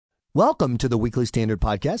Welcome to the Weekly Standard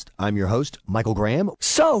Podcast. I'm your host, Michael Graham.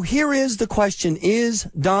 So here is the question. Is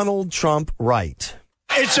Donald Trump right?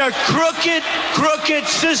 It's a crooked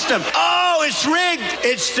system. Oh, it's rigged.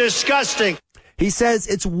 It's disgusting. He says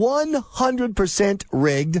it's 100%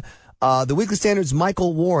 rigged. The Weekly Standard's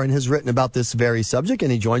Michael Warren has written about this very subject, and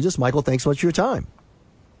he joins us. Michael, thanks so much for your time.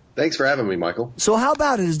 Thanks for having me, Michael. So how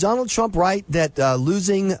about it? Is Donald Trump right that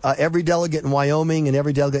losing every delegate in Wyoming and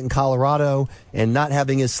every delegate in Colorado and not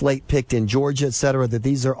having his slate picked in Georgia, et cetera, that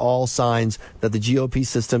these are all signs that the GOP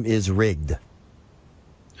system is rigged?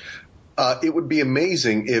 It would be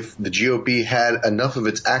amazing if the GOP had enough of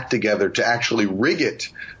its act together to actually rig it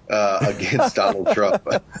against Donald Trump.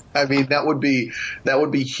 I mean, that would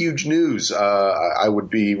be huge news. I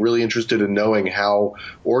would be really interested in knowing how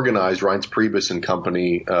organized Reince Priebus and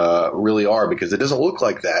company really are, because it doesn't look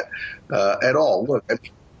like that at all. Look, I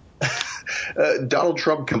mean, Donald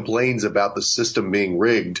Trump complains about the system being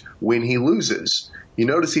rigged when he loses. You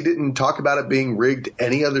notice he didn't talk about it being rigged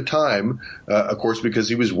any other time, of course, because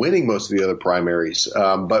he was winning most of the other primaries.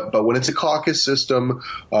 But when it's a caucus system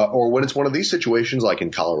or when it's one of these situations like in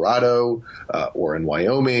Colorado or in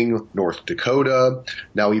Wyoming, North Dakota,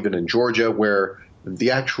 now even in Georgia, where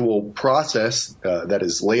the actual process that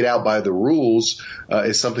is laid out by the rules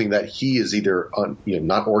is something that he is either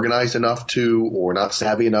not organized enough to or not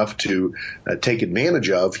savvy enough to take advantage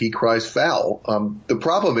of, he cries foul. The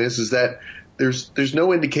problem is that there's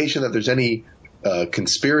no indication that there's any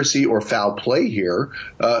conspiracy or foul play here.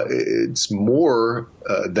 It's more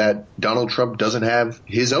that Donald Trump doesn't have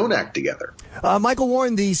his own act together. Michael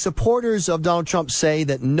Warren, the supporters of Donald Trump say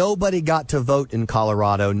that nobody got to vote in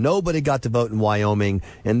Colorado, nobody got to vote in Wyoming,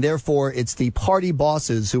 and therefore it's the party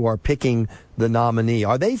bosses who are picking the nominee.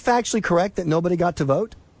 Are they factually correct that nobody got to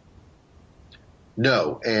vote?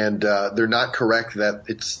 No, and they're not correct that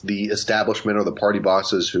it's the establishment or the party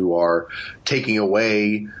bosses who are taking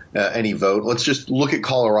away any vote. Let's just look at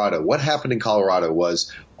Colorado. What happened in Colorado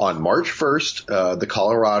was on March 1st, the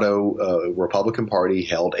Colorado Republican Party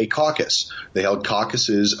held a caucus. They held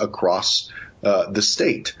caucuses across the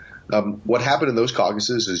state. What happened in those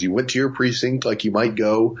caucuses is you went to your precinct like you might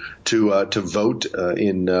go to vote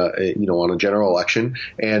on a general election,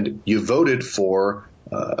 and you voted for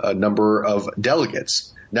a number of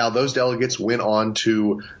delegates. Now, those delegates went on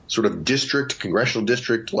to sort of congressional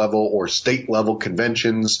district level or state level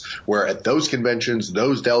conventions, where at those conventions,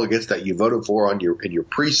 those delegates that you voted for in your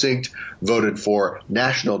precinct voted for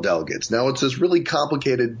national delegates. Now, it's this really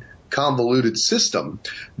complicated, convoluted system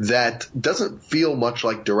that doesn't feel much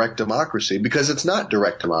like direct democracy, because it's not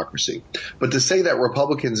direct democracy. But to say that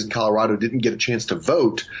Republicans in Colorado didn't get a chance to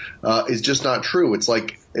vote is just not true. It's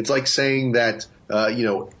like saying that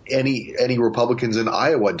any Republicans in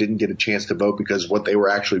Iowa didn't get a chance to vote because what they were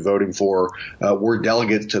actually voting for were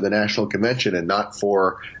delegates to the national convention and not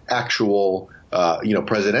for actual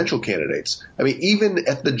presidential candidates. I mean, even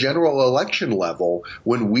at the general election level,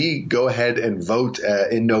 when we go ahead and vote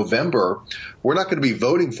in November, we're not going to be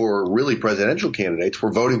voting for really presidential candidates.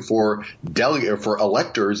 We're voting for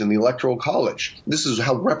electors in the Electoral College. This is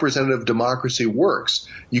how representative democracy works.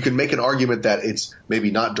 You can make an argument that it's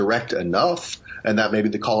maybe not direct enough and that maybe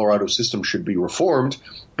the Colorado system should be reformed.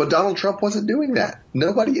 But Donald Trump wasn't doing that.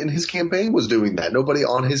 Nobody in his campaign was doing that. Nobody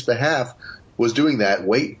on his behalf was doing that.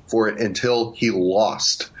 Wait for it until he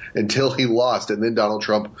lost. And then Donald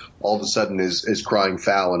Trump all of a sudden is crying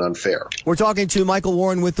foul and unfair. We're talking to Michael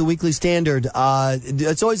Warren with the Weekly Standard.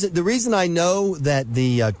 It's always the reason I know that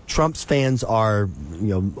the Trump's fans are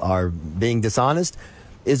being dishonest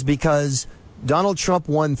is because Donald Trump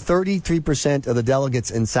won 33% of the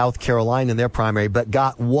delegates in South Carolina in their primary, but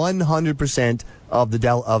got 100% of he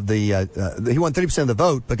won 30% of the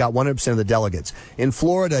vote, but got 100% of the delegates. In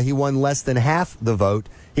Florida, he won less than half the vote.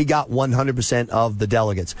 He got 100% of the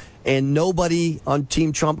delegates. And nobody on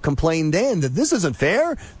Team Trump complained then that this isn't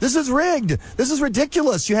fair. This is rigged. This is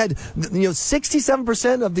ridiculous. You had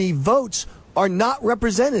 67% of the votes are not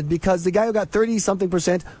represented because the guy who got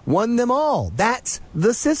 30-something% won them all. That's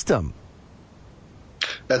the system.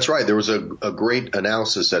 That's right. There was a great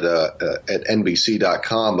analysis at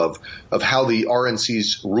NBC.com of how the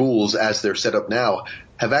RNC's rules, as they're set up now,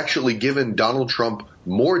 have actually given Donald Trump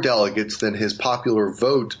more delegates than his popular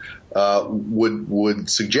vote would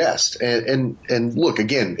suggest. And look,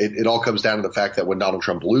 again, it all comes down to the fact that when Donald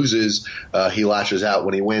Trump loses, he lashes out.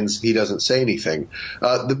 When he wins, he doesn't say anything.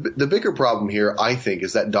 The bigger problem here, I think,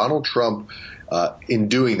 is that Donald Trump, in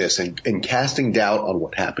doing this and casting doubt on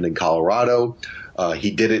what happened in Colorado,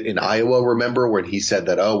 He did it in Iowa, remember, when he said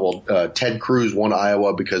that, Ted Cruz won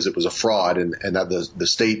Iowa because it was a fraud and that the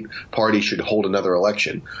state party should hold another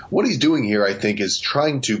election. What he's doing here, I think, is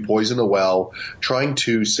trying to poison the well, trying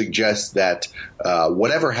to suggest that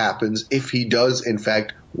whatever happens, if he does, in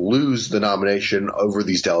fact, lose the nomination over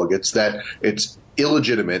these delegates, that it's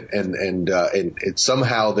illegitimate and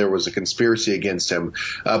somehow there was a conspiracy against him,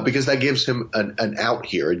 because that gives him an out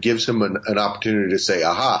here. It gives him an opportunity to say,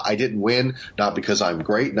 aha, I didn't win, not because I'm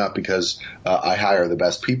great, not because I hire the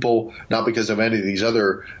best people, not because of any of these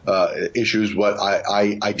other issues, but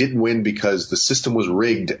I didn't win because the system was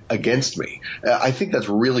rigged against me. I think that's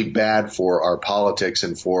really bad for our politics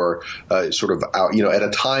and for sort of at a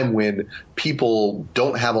time when people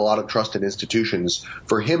don't have a lot of trust in institutions,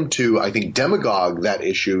 for him to, I think, demagogue that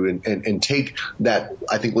issue and take that,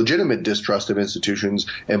 I think, legitimate distrust of institutions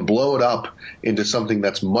and blow it up into something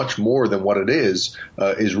that's much more than what it is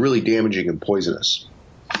really damaging and poisonous.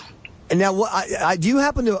 And now, do you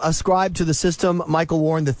happen to ascribe to the system, Michael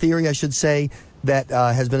Warren, the theory, I should say, that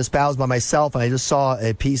has been espoused by myself, and I just saw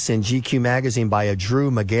a piece in GQ magazine by a Drew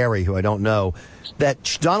McGarry, who I don't know,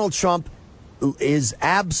 that Donald Trump is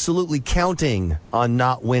absolutely counting on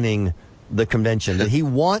not winning the convention, that he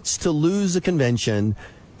wants to lose the convention,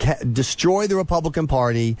 destroy the Republican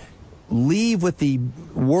Party, leave with the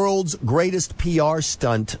world's greatest PR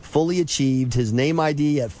stunt fully achieved, his name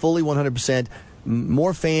ID at fully 100%,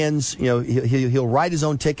 more fans, he'll write his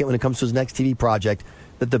own ticket when it comes to his next TV project,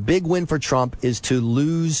 that the big win for Trump is to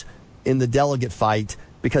lose in the delegate fight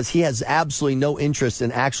because he has absolutely no interest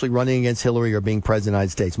in actually running against Hillary or being president of the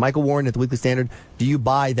United States. Michael Warren at the Weekly Standard, do you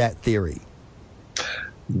buy that theory?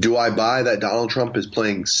 Do I buy that Donald Trump is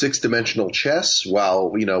playing six-dimensional chess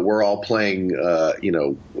while, we're all playing,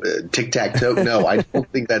 tic-tac-toe? No, I don't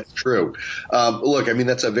think that's true. Look, I mean,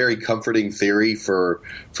 that's a very comforting theory for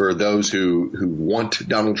those who want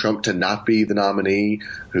Donald Trump to not be the nominee,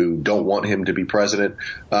 who don't want him to be president.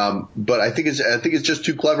 But I think it's just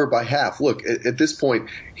too clever by half. Look, at this point,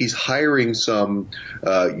 he's hiring some,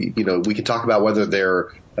 we can talk about whether they're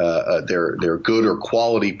good or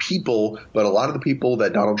quality people, but a lot of the people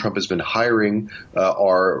that Donald Trump has been hiring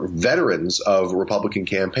are veterans of Republican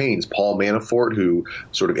campaigns. Paul Manafort, who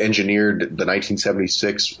sort of engineered the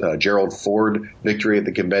 1976 Gerald Ford victory at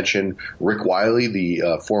the convention. Rick Wiley,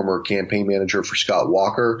 the former campaign manager for Scott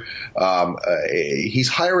Walker. He's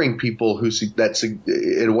hiring people who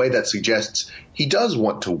in a way that suggests he does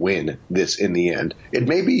want to win this in the end. It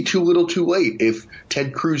may be too little too late if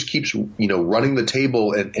Ted Cruz keeps, running the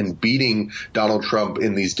table and beating Donald Trump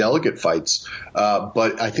in these delegate fights.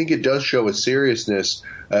 But I think it does show a seriousness,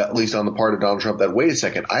 at least on the part of Donald Trump, that, wait a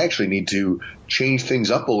second, I actually need to change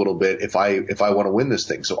things up a little bit if I want to win this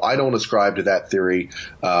thing. So I don't ascribe to that theory.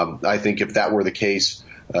 I think if that were the case,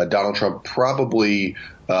 Donald Trump probably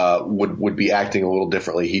would be acting a little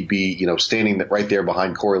differently. He'd be, standing right there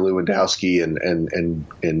behind Corey Lewandowski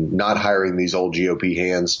and not hiring these old GOP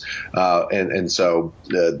hands. So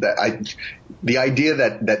the idea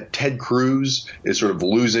that Ted Cruz is sort of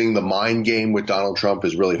losing the mind game with Donald Trump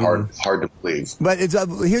is really hard to believe. But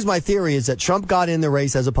here's my theory: is that Trump got in the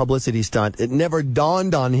race as a publicity stunt. It never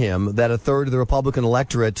dawned on him that a third of the Republican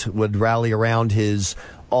electorate would rally around his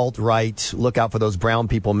alt-right, look out for those brown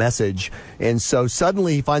people message. And so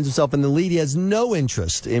suddenly he finds himself in the lead. He has no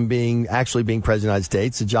interest in actually being president of the United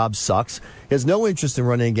States. The job sucks. He has no interest in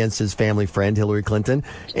running against his family friend, Hillary Clinton.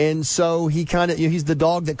 And so he he's the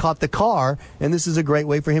dog that caught the car, and this is a great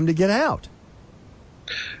way for him to get out.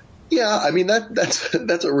 Yeah, I mean,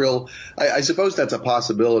 that's a real, I suppose that's a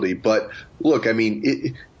possibility. But look, I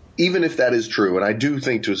mean, even if that is true, and I do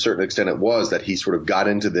think to a certain extent it was, that he sort of got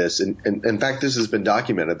into this, and in fact this has been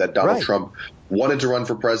documented, that Donald Trump wanted to run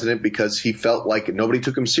for president because he felt like nobody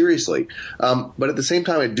took him seriously. But at the same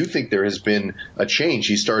time, I do think there has been a change.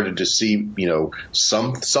 He started to see,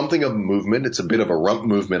 something of movement. It's a bit of a rump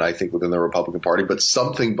movement, I think, within the Republican Party, but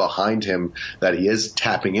something behind him that he is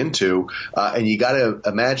tapping into. And you got to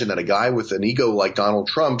imagine that a guy with an ego like Donald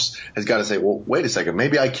Trump's has got to say, well, wait a second,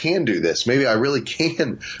 maybe I can do this. Maybe I really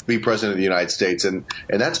can be president of the United States. And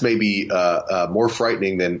that's maybe more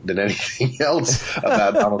frightening than anything else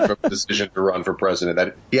about Donald Trump's decision to run for president,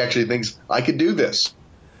 that he actually thinks I could do this.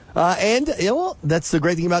 That's the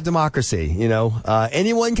great thing about democracy.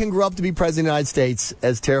 Anyone can grow up to be president of the United States,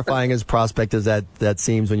 as terrifying as prospect as that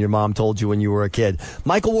seems when your mom told you when you were a kid.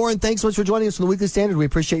 Michael Warren, thanks so much for joining us on the Weekly Standard. We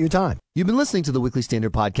appreciate your time. You've been listening to the Weekly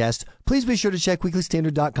Standard podcast. Please be sure to check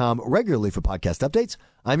weeklystandard.com regularly for podcast updates.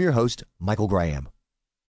 I'm your host, Michael Graham.